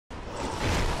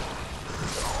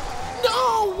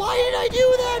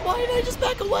time. Why did I just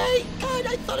back away? God,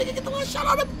 I thought I could get the last shot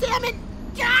on him. Damn it.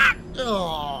 God.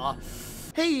 Oh.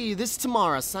 Hey, this is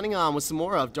Timmara, signing on with some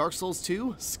more of Dark Souls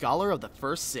 2, Scholar of the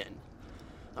First Sin.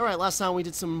 Alright, last time we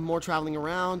did some more traveling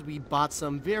around. We bought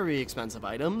some very expensive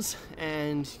items,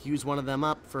 and used one of them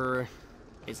up for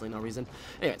basically no reason.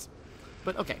 Anyways,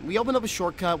 but okay, we opened up a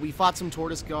shortcut, we fought some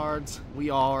tortoise guards, we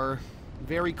are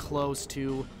very close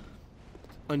to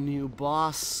a new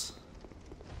boss.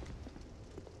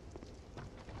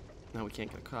 Now we can't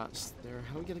get across there.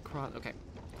 How do we get across? Okay.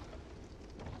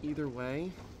 Either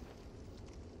way.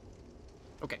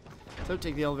 Okay, so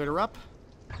take the elevator up.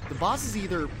 The boss is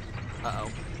either...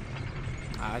 Uh-oh.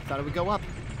 I thought it would go up.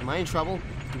 Am I in trouble?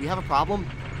 Do we have a problem?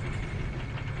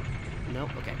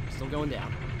 Nope. Okay, still going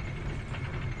down.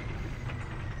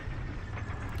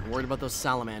 I'm worried about those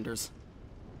salamanders.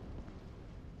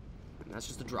 And that's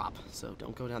just a drop, so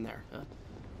don't go down there.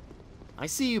 I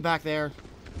see you back there.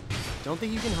 Don't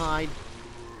think you can hide.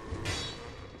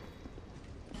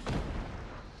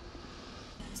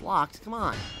 It's locked. Come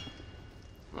on.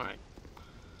 Alright.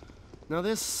 Now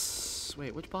this...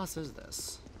 Wait, which boss is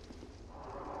this?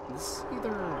 This either...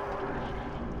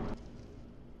 I'm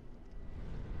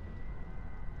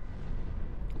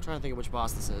trying to think of which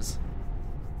boss this is.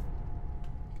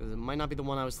 Because it might not be the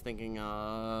one I was thinking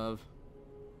of.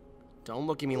 Don't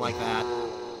look at me like that.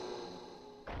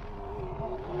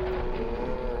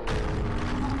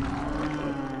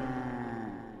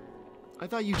 I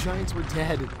thought you giants were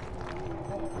dead.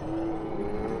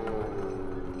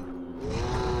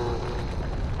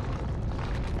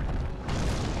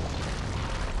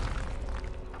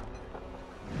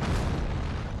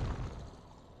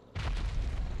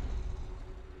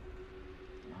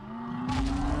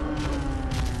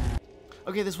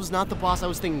 Okay, this was not the boss I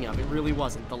was thinking of. It really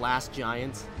wasn't. The last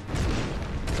giant.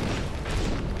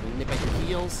 Nip at your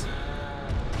heels.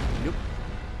 Nope.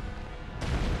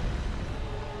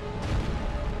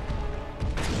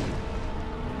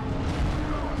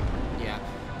 Yeah.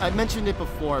 I mentioned it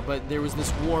before, but there was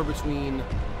this war between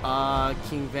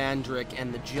King Vandrick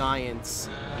and the giants,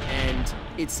 and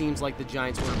it seems like the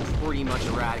giants were pretty much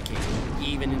eradicated.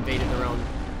 He even invaded their own...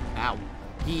 Ow.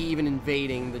 He even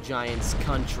invading the giants'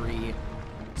 country.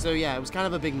 So yeah, it was kind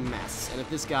of a big mess. And if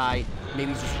this guy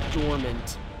maybe he's just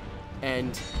dormant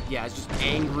and yeah, is just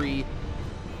angry,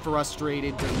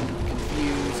 frustrated, and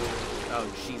confused. Oh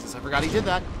Jesus, I forgot he did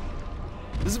that.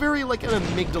 This is very like an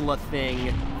amygdala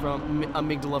thing from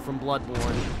Amygdala from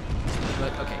Bloodborne.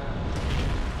 But okay.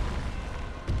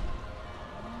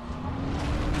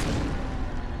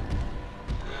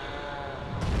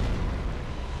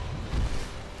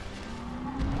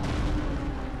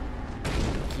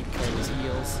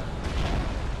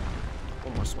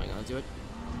 One more swing, I'll do it.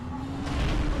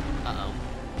 Uh-oh.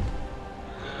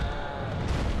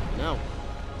 No.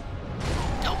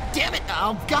 Oh, damn it!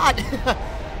 Oh, God!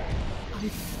 I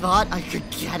thought I could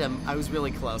get him. I was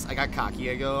really close. I got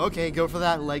cocky. I go, okay, go for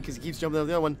that leg, because he keeps jumping over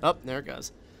the other one. Oh, there it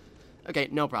goes. Okay,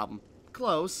 no problem.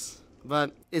 Close.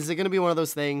 But is it going to be one of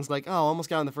those things like, oh, almost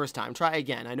got him the first time. Try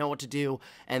again. I know what to do.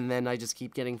 And then I just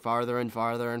keep getting farther and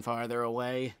farther and farther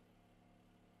away.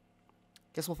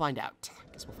 Guess we'll find out.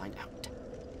 Guess we'll find out.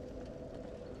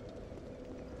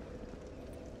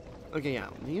 Okay, yeah.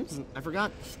 I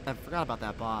forgot about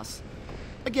that boss.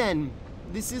 Again,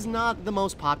 this is not the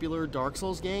most popular Dark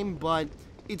Souls game, but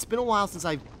it's been a while since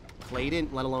I've played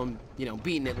it, let alone, you know,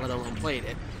 beaten it, let alone played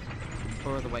it.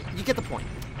 Or the way. You get the point.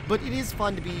 But it is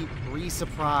fun to be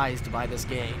re-surprised by this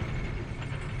game.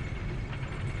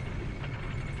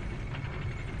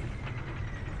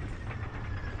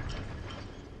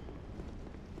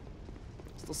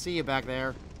 Still see you back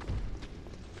there.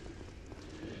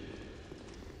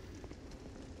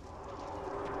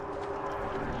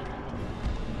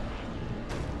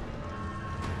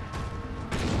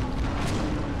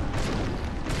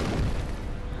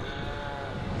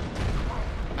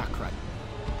 Ah, crud.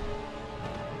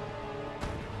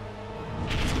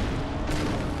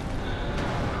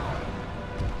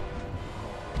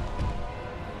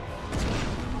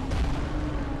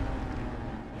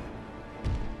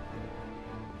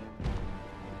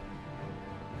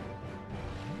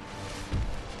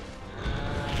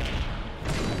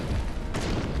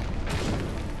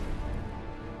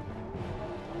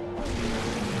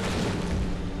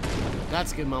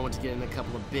 That's a good moment to get in a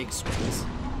couple of big swings.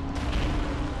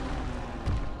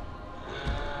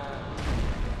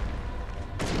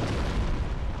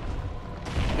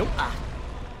 Nope. Ah.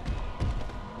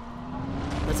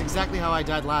 That's exactly how I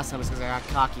died last time, is because I got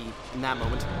cocky in that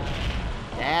moment.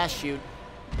 Ah, shoot.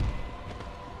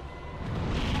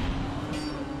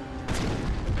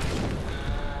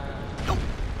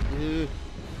 Nope.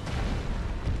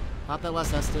 Pop that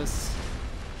last Estus.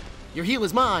 Your heal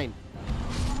is mine!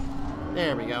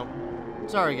 There we go.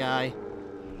 Sorry, guy.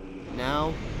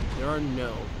 Now, there are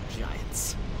no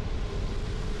giants.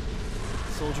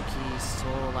 Soldier key,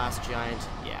 soul, last giant.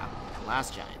 Yeah,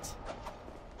 last giant.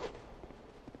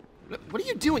 What are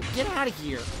you doing? Get out of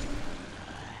here!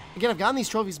 Again, I've gotten these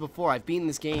trophies before. I've beaten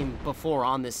this game before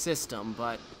on this system,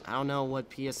 but I don't know what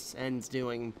PSN's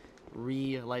doing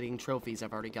relighting trophies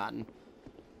I've already gotten.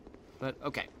 But,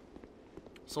 okay.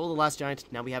 Soul the last giant,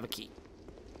 now we have a key.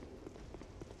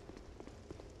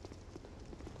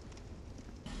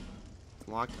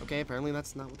 Locked. Okay, apparently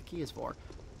that's not what the key is for.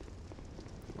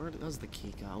 Where does the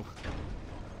key go?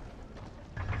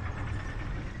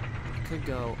 It could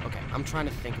go... Okay, I'm trying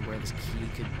to think of where this key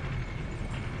could...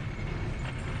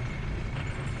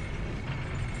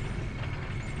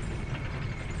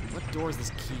 What door is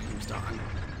this key used on?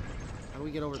 How do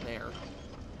we get over there?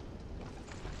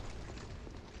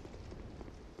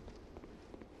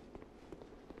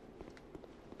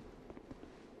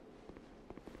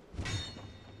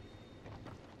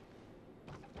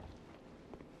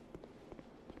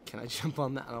 Can I jump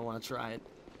on that? I don't want to try it.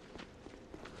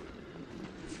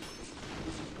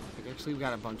 Actually, we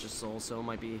got a bunch of souls, so it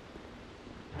might be...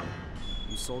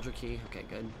 Use soldier key. Okay,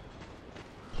 good.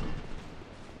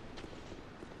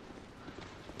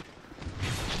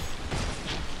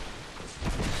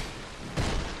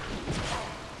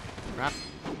 Crap.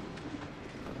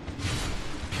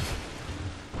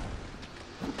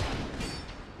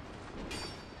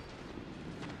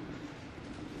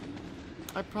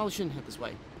 I probably shouldn't head this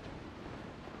way.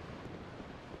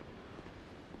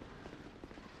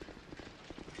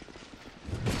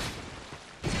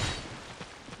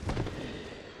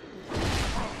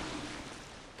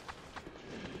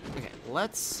 Okay,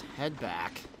 let's head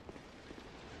back.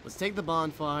 Let's take the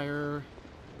bonfire.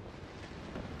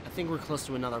 I think we're close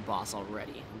to another boss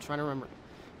already. I'm trying to remember.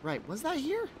 Right, was that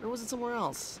here? Or was it somewhere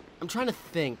else? I'm trying to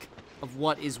think of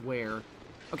what is where.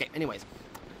 Okay, anyways.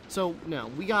 So, no,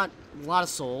 we got a lot of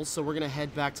souls, so we're going to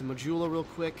head back to Majula real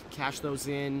quick, cash those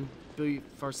in, beef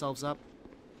ourselves up.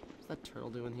 What's that turtle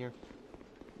doing here?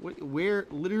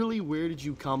 Literally, where did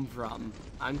you come from?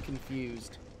 I'm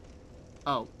confused.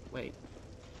 Oh, wait.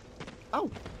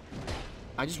 Oh!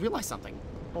 I just realized something.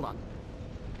 Hold on.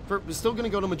 We're still going to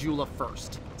go to Majula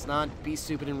first. Let's not be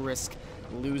stupid and risk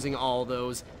losing all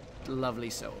those lovely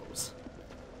souls.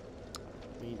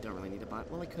 We don't really need to buy...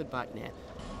 Well, I could buy... Nah.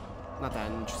 Not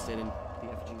that interested in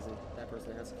the effigies that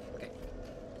person has. Okay.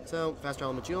 So, fast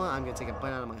travel Majula. I'm going to take a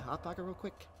bite out of my hot pocket real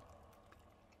quick.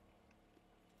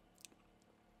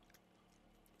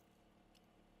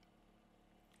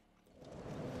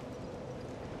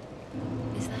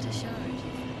 Is that a shard?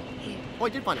 Here. Oh, I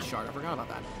did find a shard. I forgot about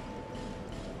that.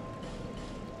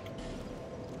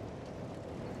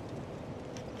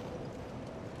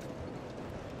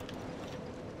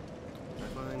 Did I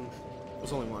find...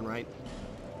 There's only one, right?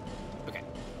 Okay.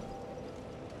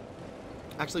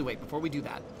 Actually, wait, before we do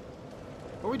that.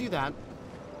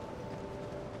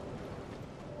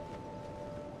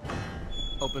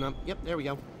 Open up. Yep, there we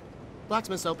go.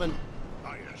 Blacksmith's open.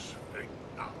 Ah, yes.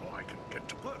 Now I can get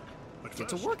to work. But Get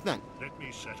first, to work, then. let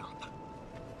me set up.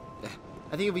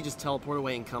 I think if we just teleport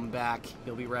away and come back,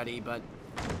 he'll be ready, but...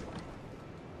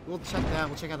 We'll check that.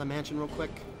 We'll check out the mansion real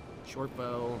quick. Short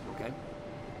bow. Okay.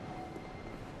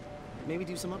 Maybe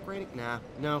do some upgrading? Nah.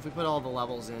 No, if we put all the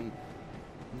levels in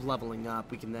leveling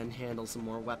up, we can then handle some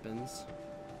more weapons.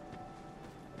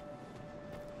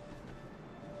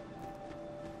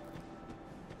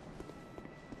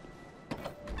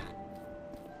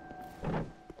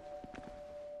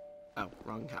 Oh,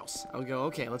 wrong house. I'll go,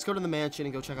 okay, let's go to the mansion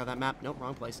and go check out that map. Nope,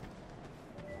 wrong place.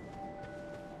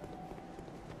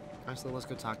 Actually, let's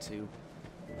go talk to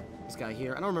this guy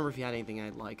here. I don't remember if he had anything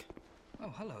I'd like.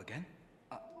 Oh, hello again.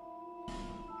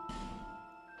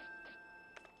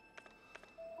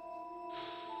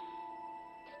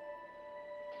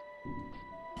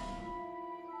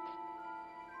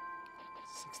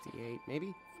 68,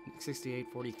 maybe? 68,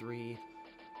 43,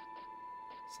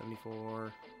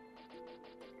 74.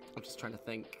 I'm just trying to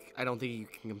think. I don't think you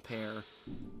can compare.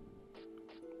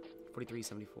 43,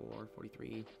 74,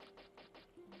 43,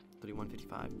 31,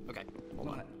 55. Okay, hold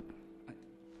on.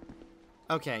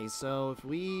 Okay, so if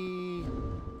we...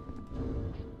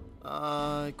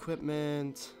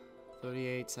 equipment...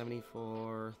 38,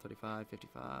 74, 35,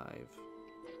 55...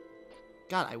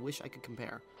 God, I wish I could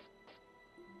compare.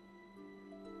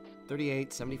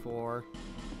 38, 74...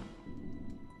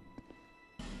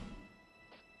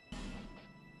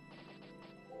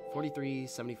 43,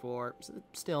 74...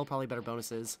 Still, probably better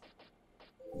bonuses.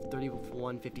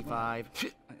 31, 55...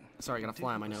 Sorry, I got a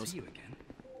fly on my nose. See you again.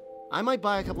 I might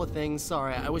buy a couple of things.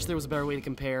 Sorry, I wish there was a better way to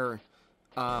compare.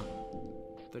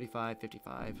 35,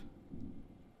 55.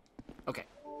 Okay.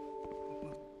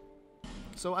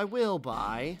 So I will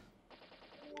buy.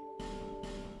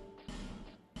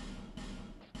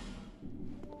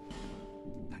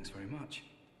 Thanks very much.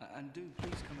 And do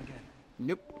please come again.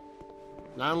 Nope.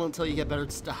 Not until you get better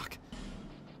stock.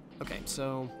 Okay,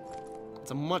 so it's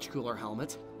a much cooler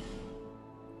helmet.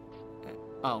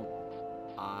 Oh,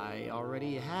 I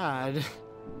already had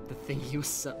the thing you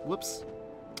said. Whoops.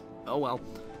 Oh well.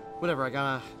 Whatever, I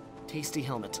got a tasty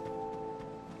helmet.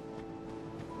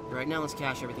 Right now, let's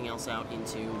cash everything else out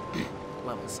into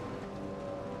levels.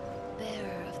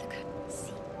 Bearer of the curtain.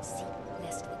 See,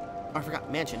 lest the... Oh, I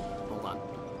forgot, mansion. Hold on.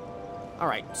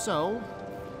 Alright, so...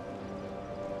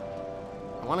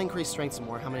 I want to increase strength some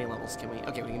more. How many levels can we...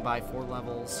 Okay, we can buy 4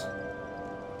 levels.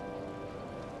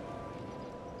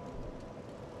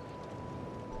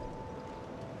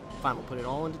 Fine, we'll put it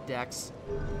all into Dex.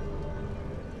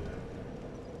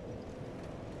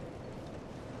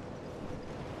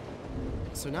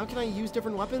 So now can I use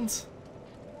different weapons?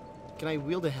 Can I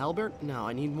wield a halberd? No,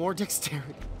 I need more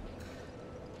dexterity.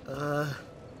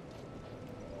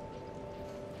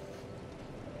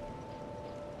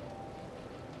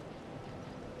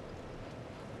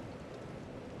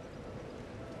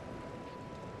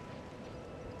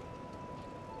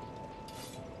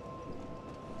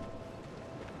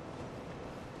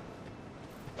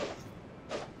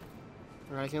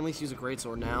 Alright, I can at least use a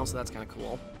greatsword now, so that's kind of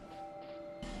cool.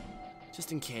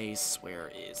 Just in case,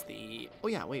 where is the... Oh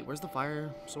yeah, wait, where's the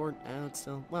fire sword? It's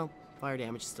still... Well, fire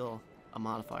damage is still a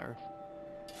modifier.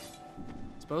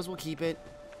 Suppose we'll keep it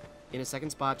in a second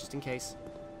spot, just in case.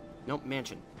 Nope,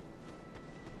 mansion.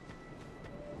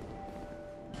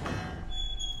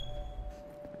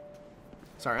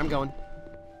 Sorry, I'm going.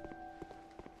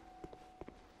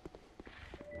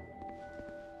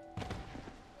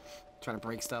 Trying to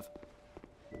break stuff.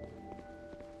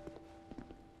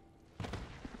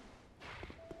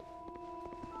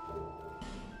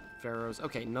 Pharaohs.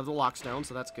 Okay, another lockstone,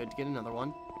 so that's good to get another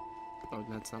one. Oh,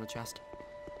 that's not a chest.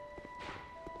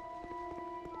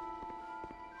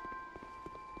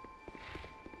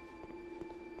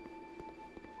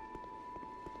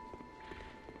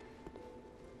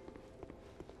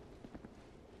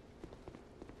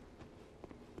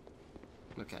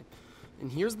 Okay.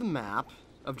 And here's the map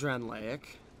of Drenlaic.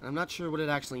 I'm not sure what it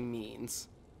actually means.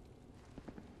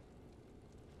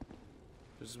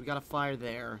 We got a fire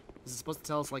there. Is it supposed to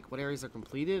tell us, like, what areas are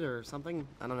completed or something?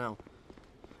 I don't know.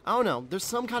 I don't know. There's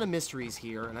some kind of mysteries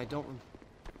here, and I don't...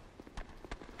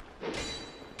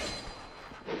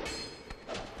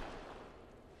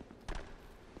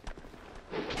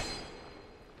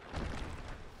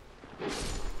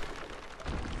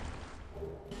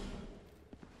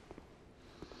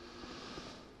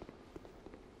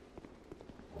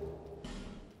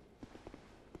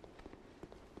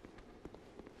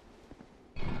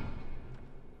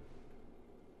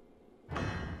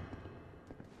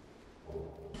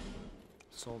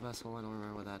 Soul Vessel, I don't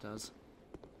remember what that does.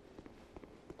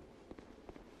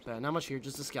 So, not much here,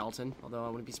 just a skeleton, although I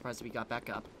wouldn't be surprised if he got back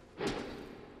up.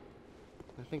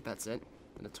 I think that's it.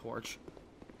 And a torch.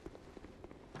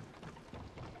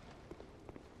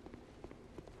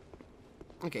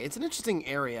 Okay, it's an interesting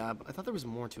area. I thought there was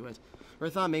more to it. Or I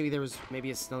thought maybe there was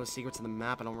another secret to the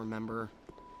map, I don't remember.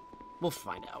 We'll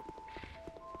find out.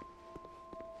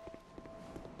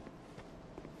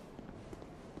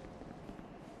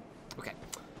 Okay.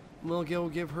 We'll go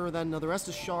give her that another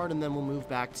Estus shard, and then we'll move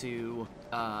back to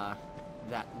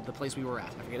the place we were at.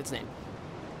 I forget its name.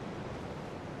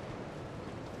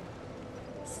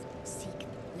 Seek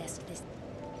lest this...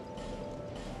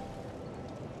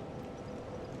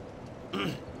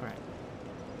 Alright.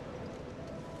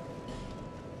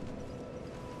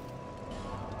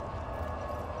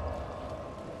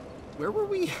 Where were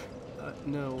we?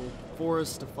 No.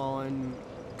 Forest of Fallen...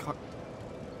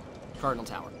 Cardinal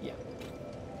Tower. Yeah.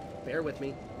 Bear with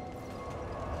me.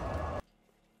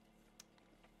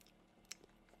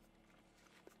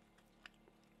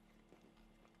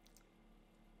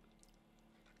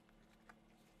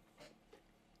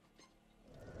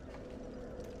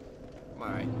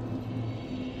 Alright.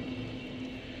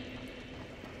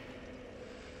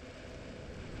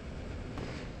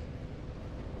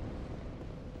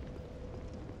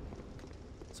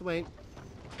 So wait.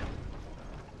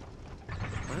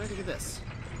 Why did I think of this?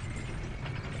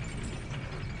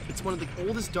 It's one of the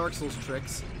oldest Dark Souls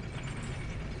tricks.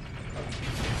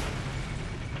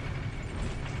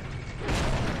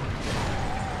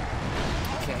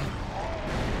 Okay.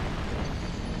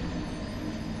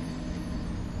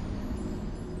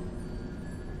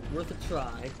 Worth a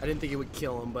try. I didn't think it would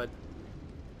kill him, but...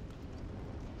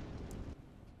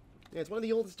 Yeah, it's one of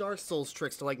the oldest Dark Souls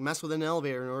tricks to, like, mess with an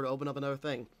elevator in order to open up another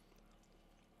thing.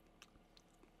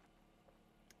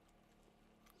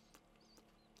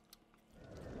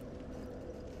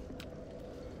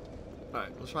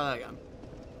 Alright, let's try that again.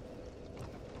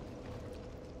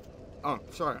 Oh,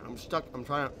 sorry, I'm stuck. I'm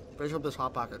trying to finish up this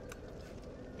Hot Pocket.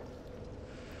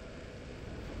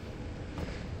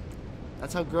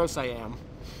 That's how gross I am.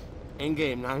 In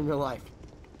game, not in real life.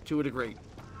 To a degree.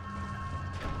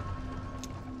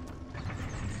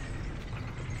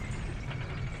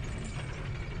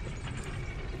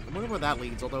 I wonder where that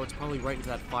leads, although it's probably right into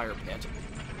that fire pit.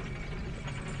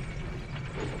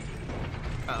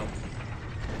 Uh-oh.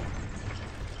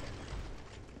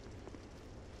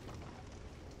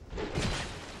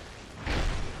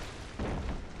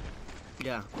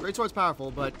 Yeah, greatsword's powerful,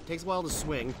 but it takes a while to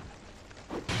swing.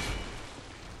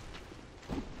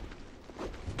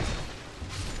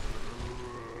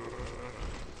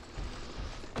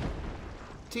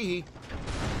 Teehee.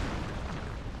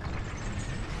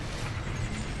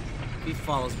 If he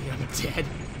follows me, I'm dead.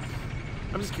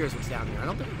 I'm just curious what's down here. I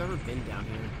don't think I've ever been down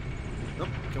here. Nope,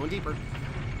 going deeper.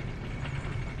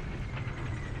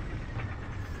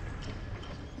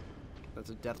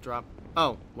 That's a death drop.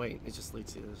 Oh, wait, it just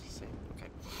leads to the same. Okay.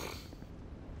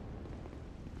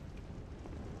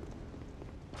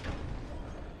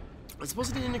 I suppose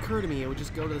it didn't occur to me it would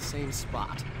just go to the same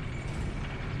spot.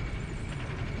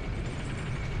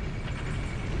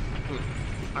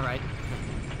 Alright.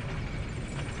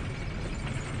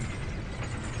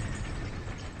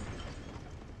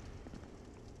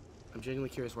 I'm genuinely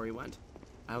curious where he went.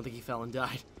 I don't think he fell and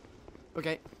died.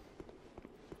 Okay.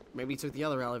 Maybe he took the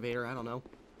other elevator, I don't know.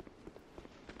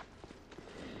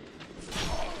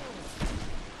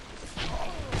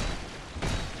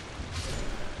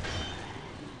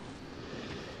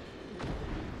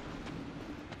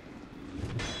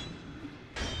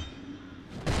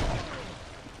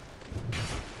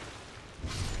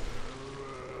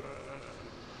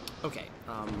 Okay,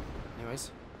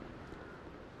 anyways.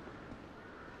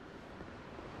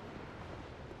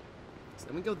 So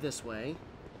then we go this way.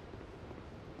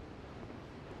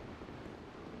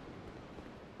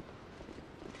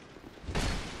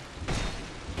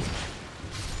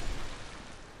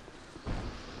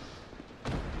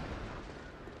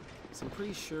 So I'm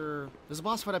pretty sure there's a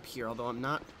boss fight up here, although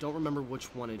don't remember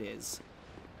which one it is.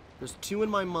 There's two in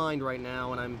my mind right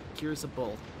now, and I'm curious of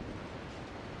both.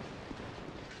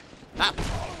 Ah!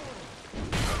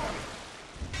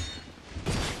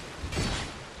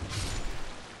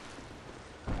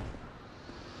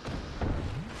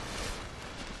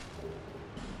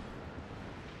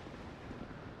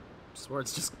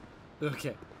 Sword's just...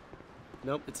 Okay.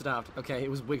 Nope, it stopped. Okay,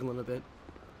 it was wiggling a bit.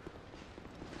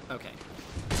 Okay.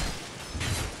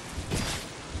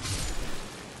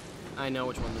 I know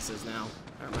which one this is now.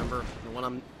 I remember the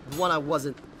one I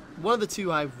wasn't... One of the two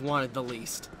I wanted the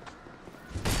least.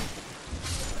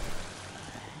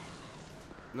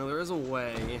 No, there is a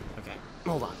way. Okay,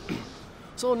 hold on.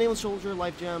 So, nameless soldier,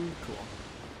 life gem, cool.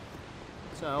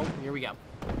 So, here we go.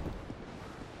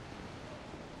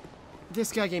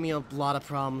 This guy gave me a lot of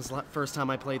problems first time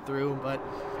I played through, but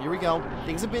here we go.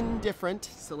 Things have been different,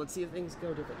 so let's see if things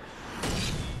go different.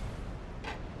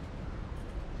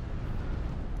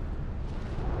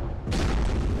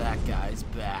 That guy's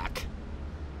back.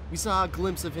 We saw a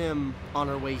glimpse of him on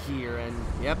our way here, and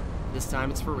yep, this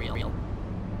time it's for real.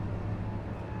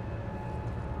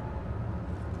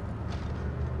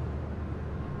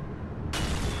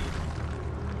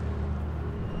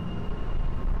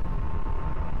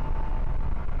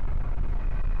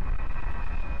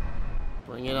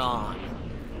 Bring it on,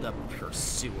 the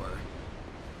pursuer.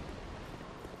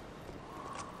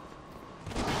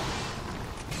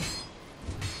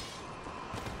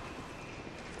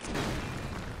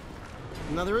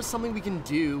 Now there is something we can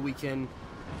do. We can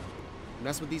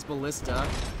mess with these ballista.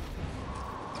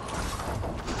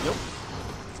 Nope.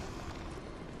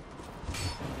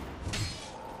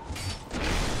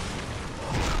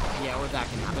 Yeah, or that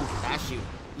can happen. Bash you.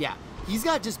 Yeah. He's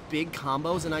got just big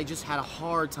combos, and I just had a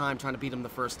hard time trying to beat him the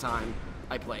first time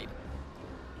I played.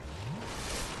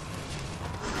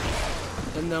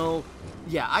 And though,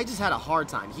 yeah, I just had a hard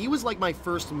time. He was like my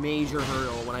first major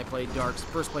hurdle when I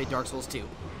first played Dark Souls 2.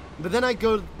 But then I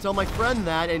go tell my friend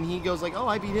that, and he goes like, oh,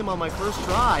 I beat him on my first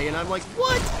try. And I'm like,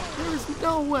 what? There's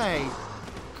no way.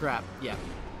 Crap, yeah.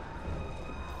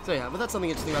 So yeah, but that's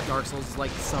something interesting about Dark Souls is like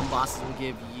some bosses will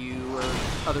give you or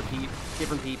other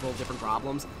different people different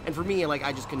problems, and for me, like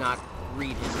I just could not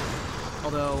read him.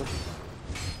 Although,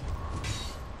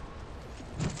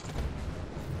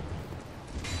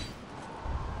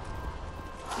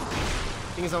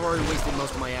 Thing is, I've already wasted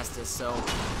most of my Estus, so...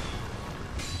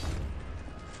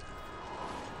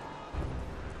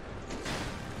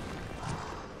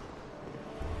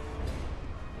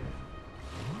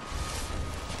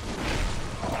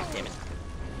 God damn it.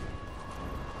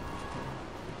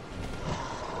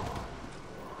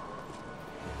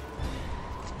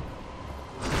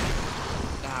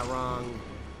 Ah, wrong.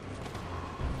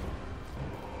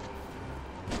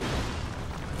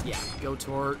 Yeah, go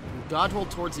toward... Dodge roll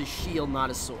towards his shield, not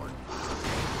his sword.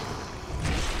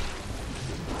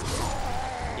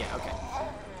 Yeah, okay.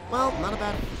 Well, not a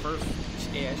bad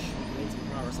first-ish. Made some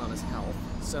progress on his health.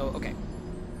 So, okay.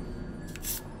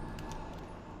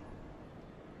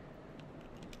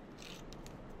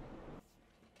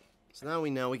 So now we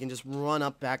know we can just run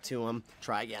up back to him,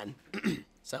 try again.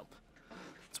 So,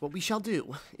 that's what we shall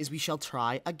do, is we shall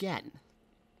try again.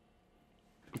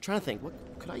 I'm trying to think, what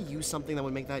could I use something that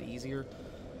would make that easier?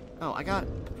 Oh, I got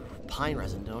pine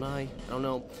resin, don't I? I don't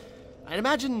know. I'd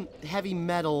imagine heavy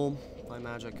metal... By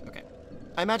magic, okay.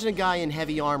 I imagine a guy in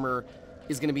heavy armor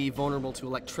is going to be vulnerable to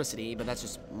electricity, but that's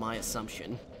just my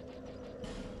assumption.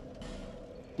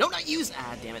 No, not use...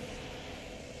 Ah, damn it.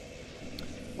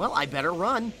 Well, I better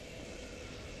run.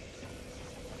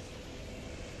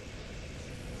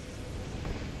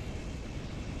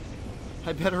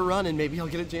 I better run and maybe I'll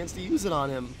get a chance to use it on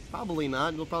him. Probably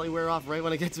not. It'll probably wear off right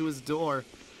when I get to his door.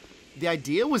 The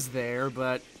idea was there,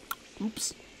 but...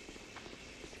 Oops.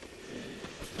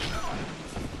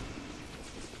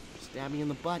 Stab me in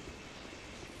the butt.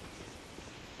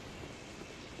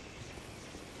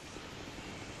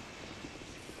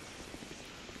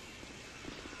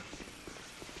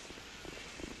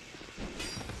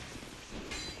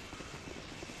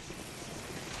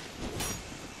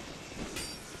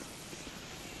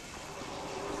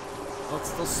 Well, it's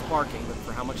still sparking, but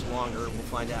for how much longer, we'll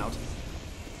find out.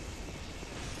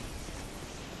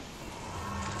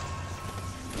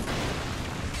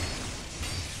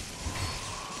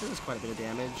 There's quite a bit of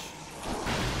damage.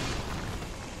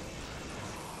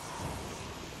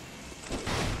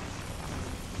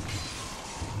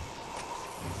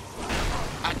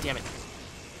 Ah, damn it.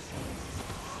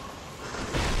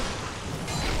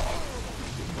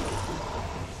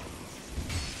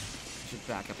 I should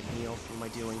back up and heal. What am I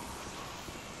doing?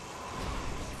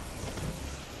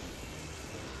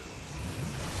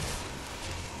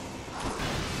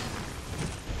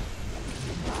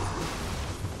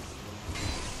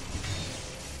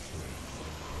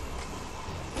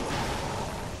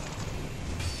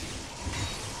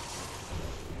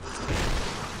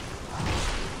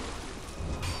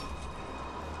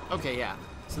 Okay, yeah.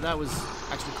 So that was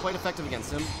actually quite effective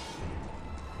against him.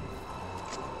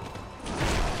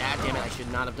 God damn it, I should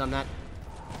not have done that.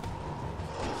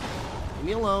 Leave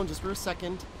me alone just for a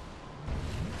second.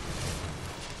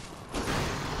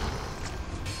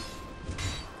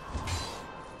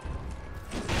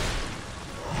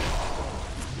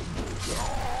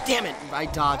 Damn it! I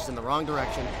dodged in the wrong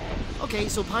direction. Okay,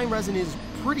 so pine resin is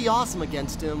pretty awesome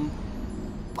against him,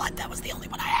 but that was the only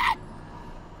one I had.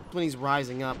 When he's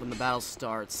rising up, when the battle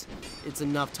starts, it's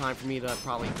enough time for me to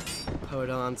probably put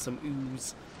on some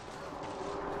ooze.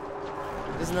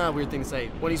 Isn't that a weird thing to say?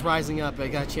 When he's rising up, I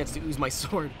got a chance to ooze my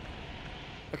sword.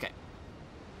 Okay.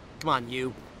 Come on,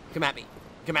 you. Come at me.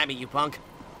 Come at me, you punk.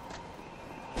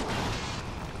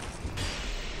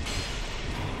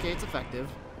 Okay, it's effective.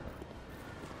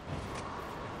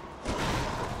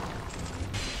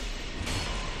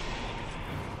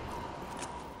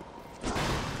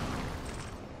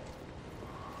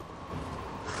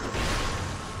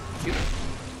 Shoot.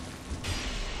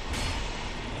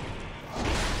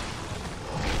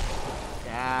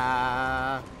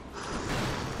 Yeah.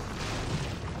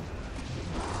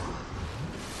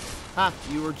 Ha,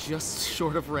 you were just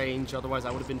short of range, otherwise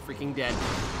I would have been freaking dead.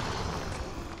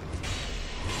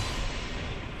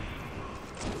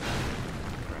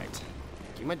 Alright.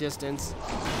 Keep my distance.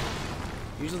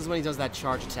 Usually when he does that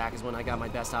charge attack is when I got my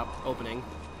best opening.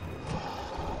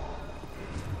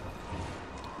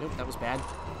 Nope, that was bad.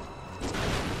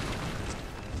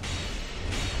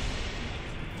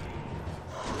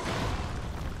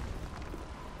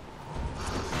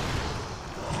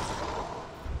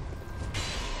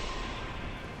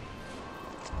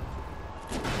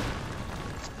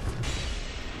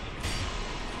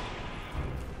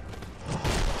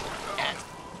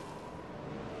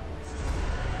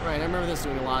 Right, I remember this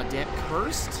doing a lot of damage.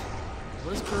 Cursed?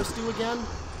 What does cursed do again?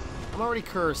 I'm already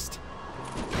cursed.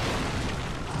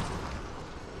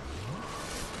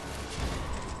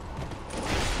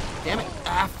 Damn it.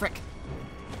 Ah, frick.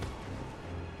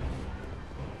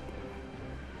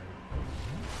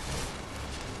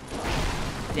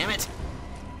 Damn it.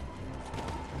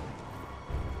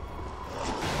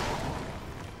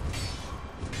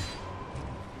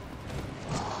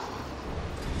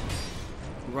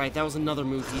 Right, that was another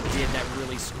move he did that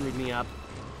really screwed me up.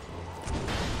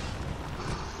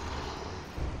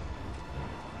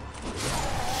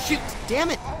 Shoot!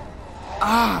 Damn it!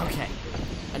 Ah, okay.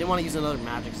 I didn't want to use another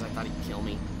magic because I thought he'd kill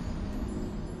me.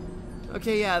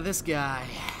 Okay, yeah, this guy.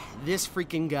 This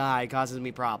freaking guy causes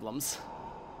me problems.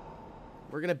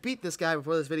 We're gonna beat this guy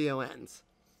before this video ends.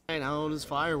 And how does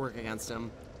fire work against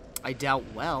him? I doubt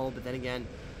well, but then again,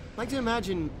 I like to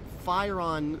imagine fire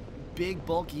on big,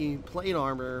 bulky plate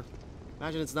armor.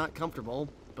 Imagine it's not comfortable,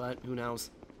 but who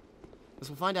knows. Guess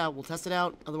we'll find out. We'll test it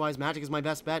out. Otherwise, magic is my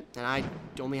best bet, and I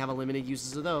only have a limited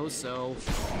uses of those, so...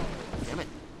 Damn it.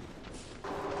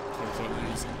 I can't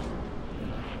use it.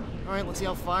 Alright, let's see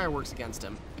how fire works against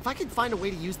him. If I could find a way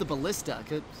to use the ballista,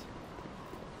 could...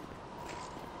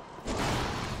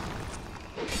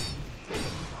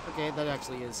 Okay, that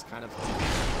actually is kind of...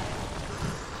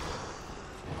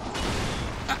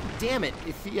 Ah, damn it!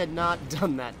 If he had not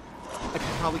done that, I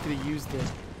probably could have used it.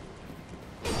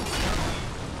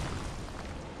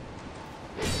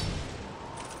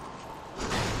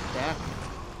 Yeah.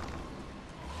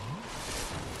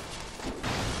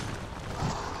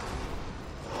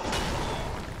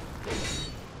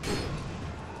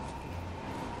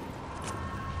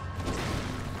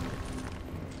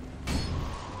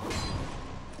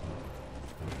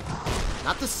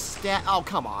 Not the stat. Oh,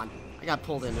 come on. I got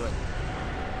pulled into it.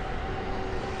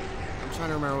 I'm trying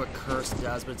to remember what Curse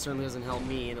does, but it certainly doesn't help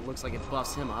me, and it looks like it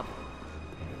buffs him up.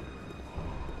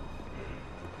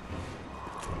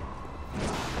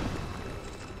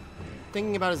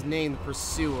 Thinking about his name, the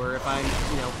Pursuer, if I,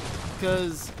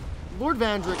 because Lord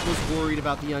Vandrick was worried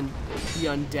about the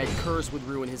undead curse would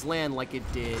ruin his land like it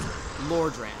did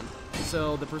Lordran.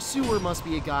 So the Pursuer must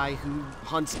be a guy who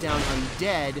hunts down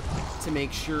undead to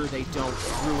make sure they don't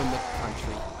ruin the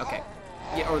country. Okay.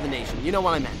 Yeah, or the nation. You know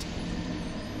what I meant.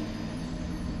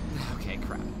 Okay,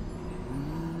 crap.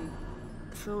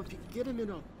 So if you get him in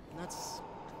a... That's...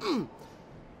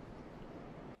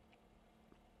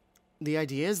 The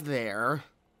idea is there.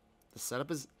 The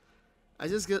setup is... I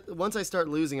just get... Once I start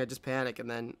losing, I just panic, and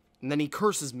then he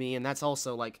curses me, and that's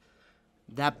also, like...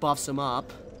 That buffs him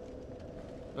up.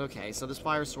 Okay, so this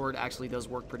fire sword actually does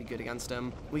work pretty good against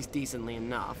him. At least decently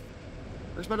enough.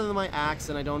 Works better than my axe,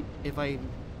 and I don't... If I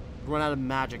run out of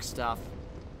magic stuff,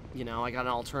 I got an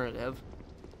alternative.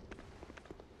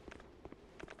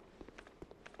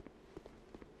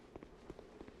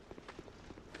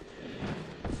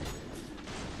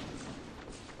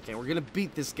 Okay, we're gonna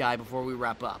beat this guy before we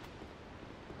wrap up.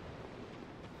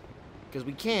 Because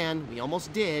we can, we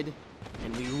almost did,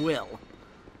 and we will.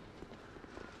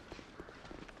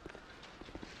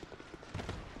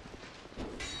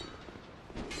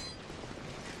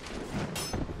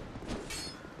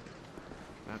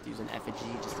 I have to use an effigy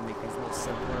just to make things a little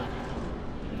simpler.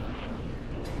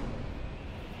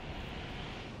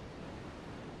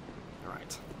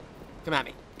 Alright. Come at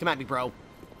me. Come at me, bro.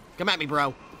 Come at me,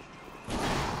 bro.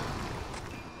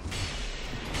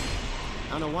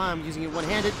 I don't know why I'm using it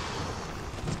one-handed.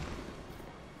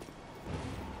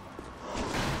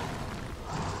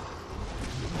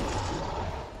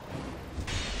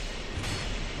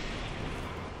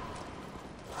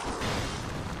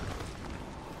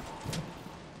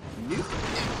 Nope.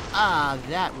 Ah,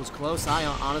 that was close. I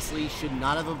honestly should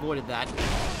not have avoided that.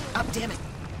 Ah, damn it.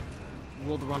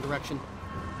 Rolled the wrong direction.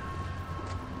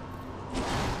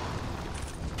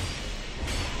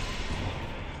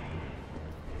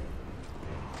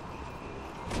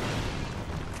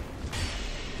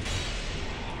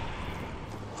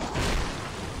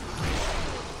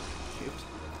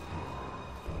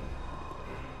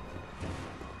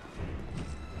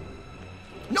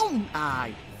 No!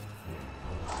 I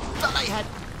thought I had...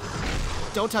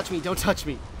 Don't touch me, don't touch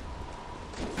me.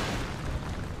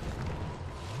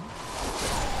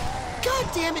 God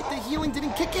damn it, the healing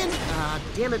didn't kick in. Ah,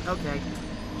 damn it, okay.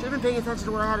 Should have been paying attention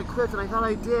to what I had equipped, and I thought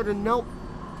I did, and nope.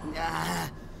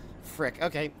 Ah, frick.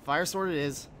 Okay, fire sword it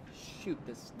is. Shoot,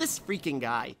 this freaking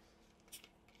guy.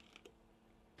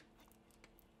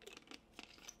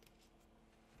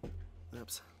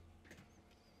 Oops.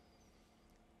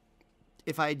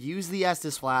 If I had used the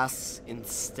Estus flasks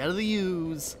instead of the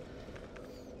U's,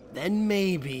 then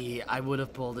maybe I would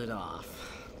have pulled it off.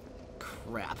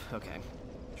 Crap. Okay.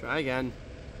 Try again.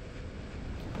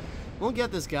 We'll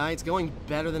get this guy. It's going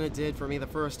better than it did for me the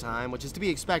first time, which is to be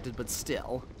expected, but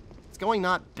still. It's going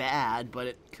not bad, but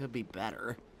it could be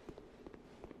better.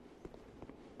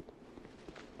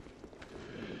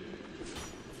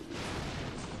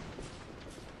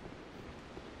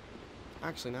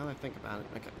 Actually, now that I think about it,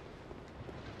 okay.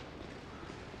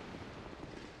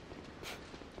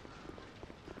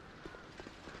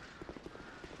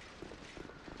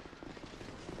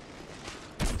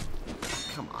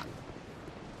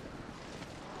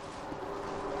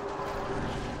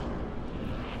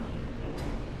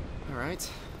 Alright.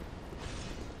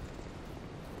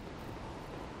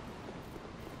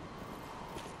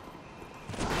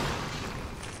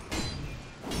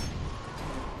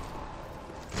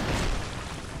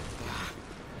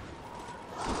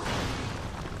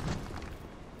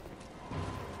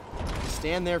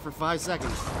 Stand there for 5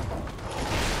 seconds.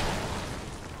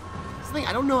 This thing,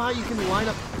 I don't know how you can line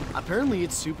up. Apparently,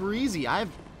 it's super easy. I've.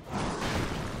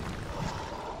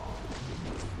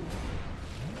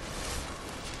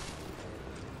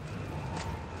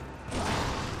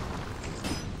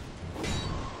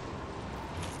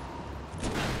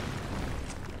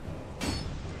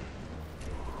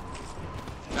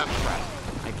 Oh, crap.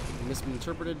 I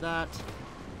misinterpreted that.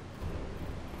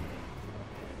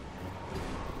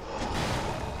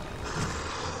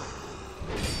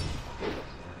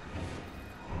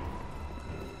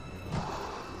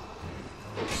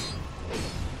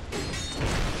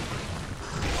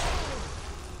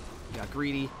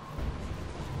 Greedy.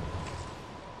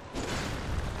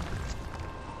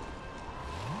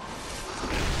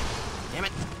 Damn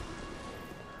it.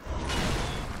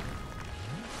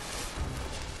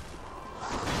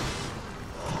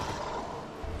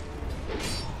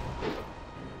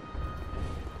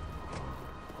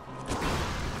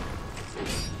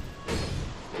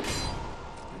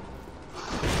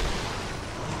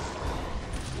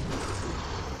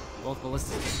 Both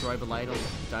ballistas destroyed, but I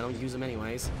don't use them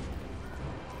anyways.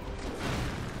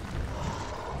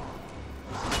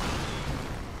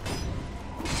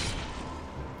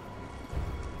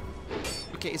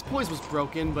 Okay, his poise was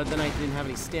broken, but then I didn't have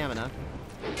any stamina.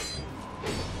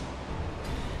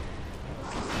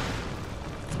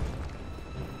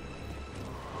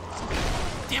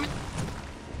 Damn it!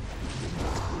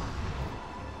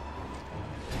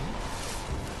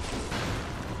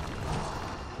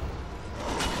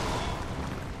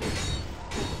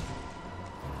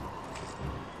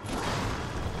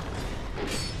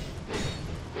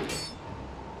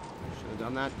 Should have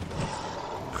done that.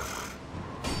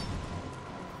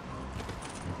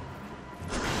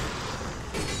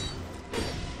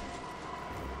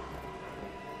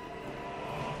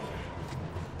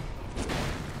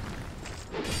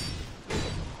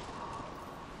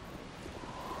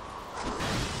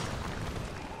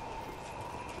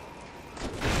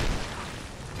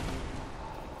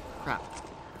 Crap.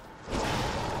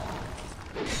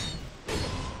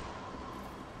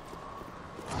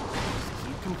 Just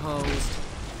keep composed.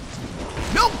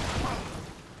 No!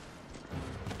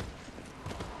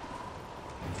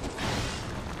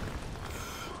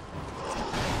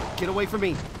 Get away from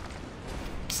me.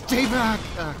 Stay back!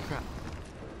 Ah, crap.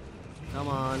 Come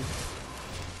on.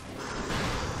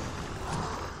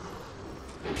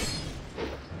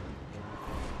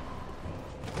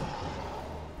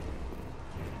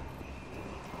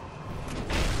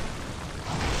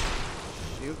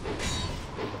 Shoot.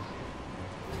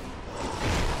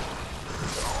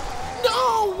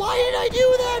 No! Why did I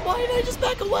do that? Why did I just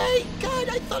back away? God,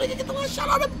 I thought I could get the last shot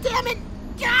on him. Damn it!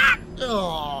 God!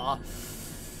 Oh.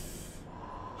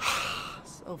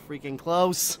 So freaking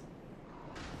close.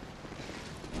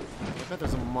 I bet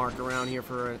there's a mark around here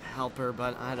for a helper,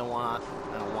 but I don't want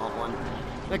one.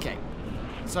 Okay.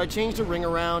 So I changed the ring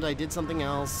around. I did something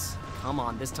else. Come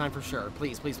on, this time for sure.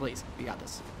 Please, please, please. You got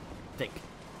this. Think.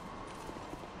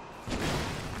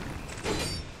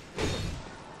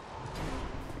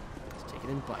 Let's take it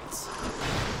in bites.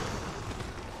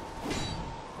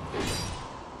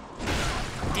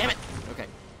 Damn it! Okay.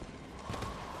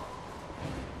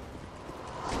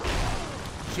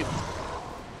 Shoot.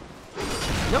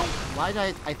 No! Why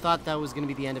did I thought that was going to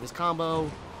be the end of his combo.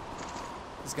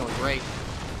 This is going great.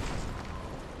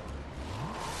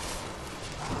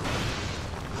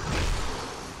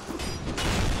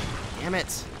 Damn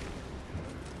it!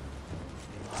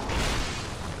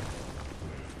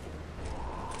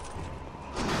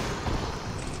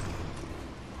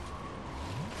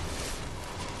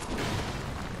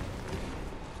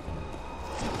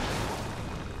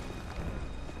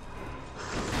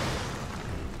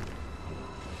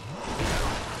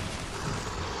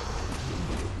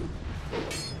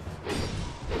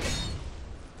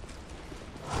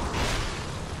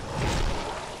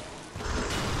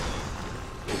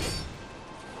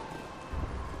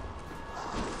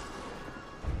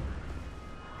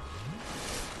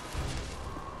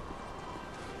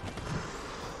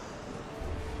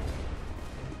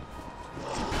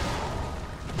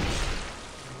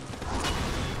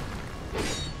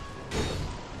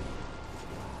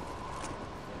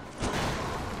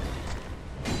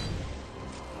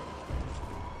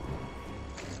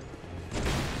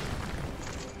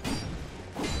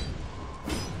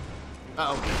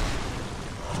 Uh-oh.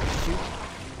 Shoot.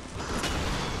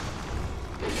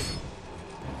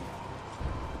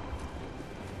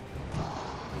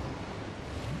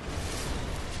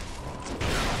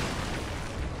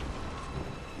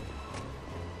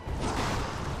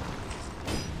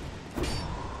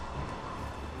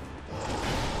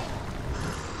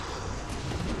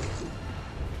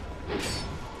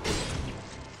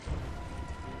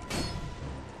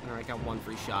 one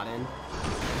free shot in.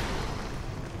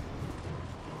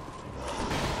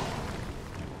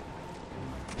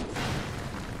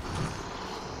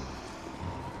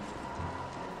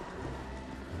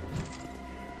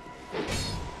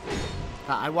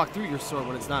 I walk through your sword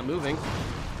when it's not moving.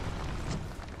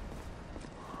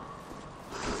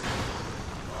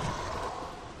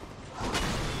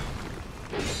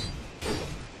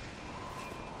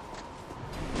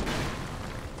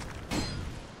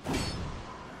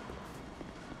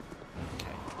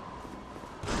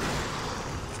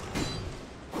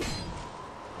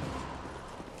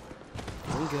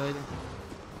 Good.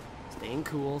 Staying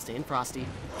cool, staying frosty.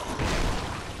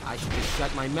 I should just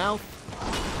shut my mouth.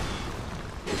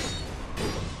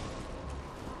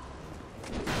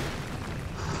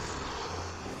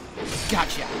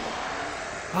 Gotcha!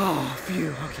 Oh, phew,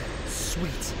 okay.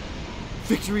 Sweet.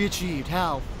 Victory achieved.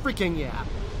 Hell, freaking yeah.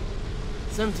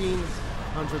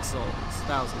 1,700 souls.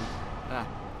 1,000.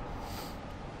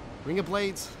 Ring of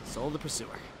Blades, Soul of the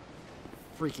Pursuer.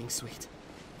 Freaking sweet.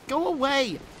 Go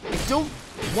away! I don't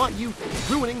want you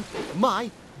ruining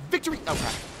my victory! Oh,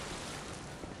 crap.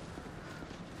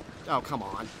 Oh, come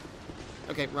on.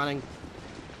 Okay, running.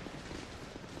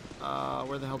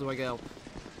 Where the hell do I go?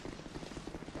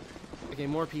 Okay,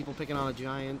 more people picking on a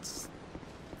giant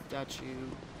statue.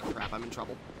 Crap, I'm in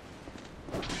trouble.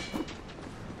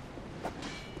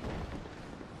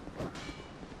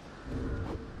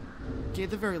 Okay, at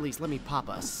the very least, let me pop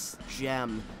a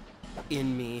gem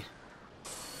in me.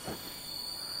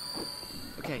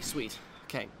 Okay, sweet.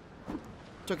 Okay.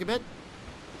 Took a bit.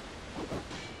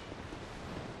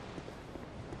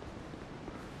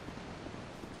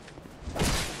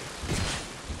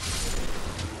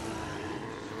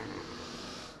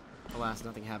 Alas,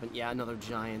 nothing happened. Yeah, another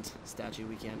giant statue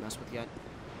we can't mess with yet.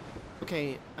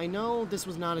 Okay, I know this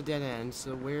was not a dead end,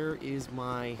 so where is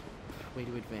my way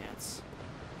to advance?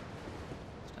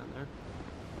 It's down there.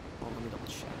 Oh, let me double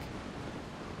check.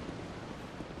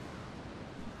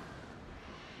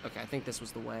 Okay, I think this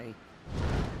was the way.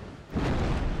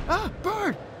 Ah!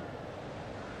 Bird!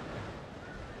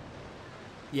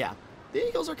 Yeah. The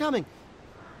eagles are coming!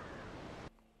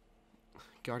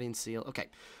 Guardian seal. Okay.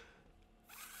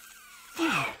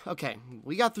 Okay,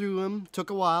 we got through him. Took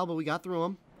a while, but we got through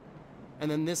him. And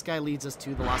then this guy leads us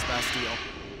to the Lost Bastille.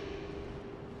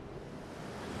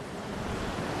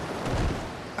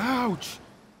 Ouch!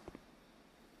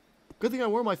 Good thing I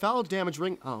wore my foul damage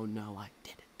ring. Oh no, I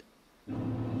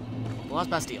didn't. The Lost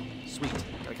Bastille. Sweet.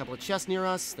 Got a couple of chests near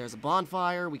us. There's a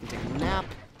bonfire. We can take a nap.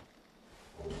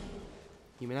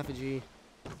 Human effigy.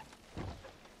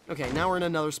 Okay, now we're in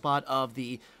another spot of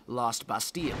the Lost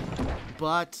Bastille.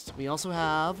 But we also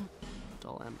have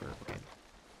dull ember. Okay.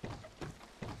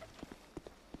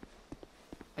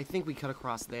 I think we cut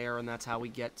across there, and that's how we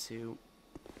get to...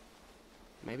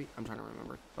 Maybe? I'm trying to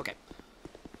remember. Okay.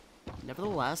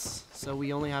 Nevertheless, so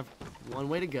we only have one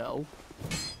way to go.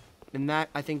 And that,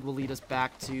 I think, will lead us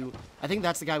back to... I think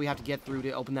that's the guy we have to get through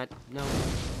to open that... No.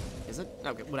 Is it?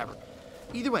 Okay, whatever.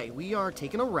 Either way, we are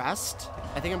taking a rest.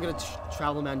 I think I'm going to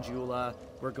travel Manjula.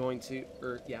 We're going to...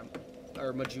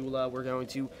 Or Majula. We're going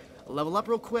to level up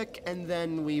real quick, and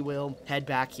then we will head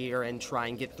back here and try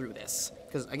and get through this.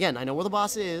 Because, again, I know where the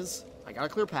boss is. I got a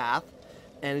clear path.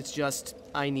 And it's just,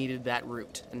 I needed that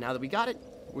route. And now that we got it,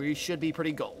 we should be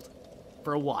pretty gold.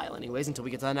 For a while, anyways, until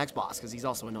we get to the next boss, because he's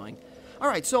also annoying.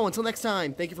 Alright, so until next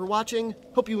time, thank you for watching.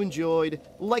 Hope you enjoyed.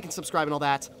 Like and subscribe and all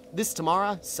that. This is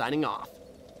Timmara, signing off.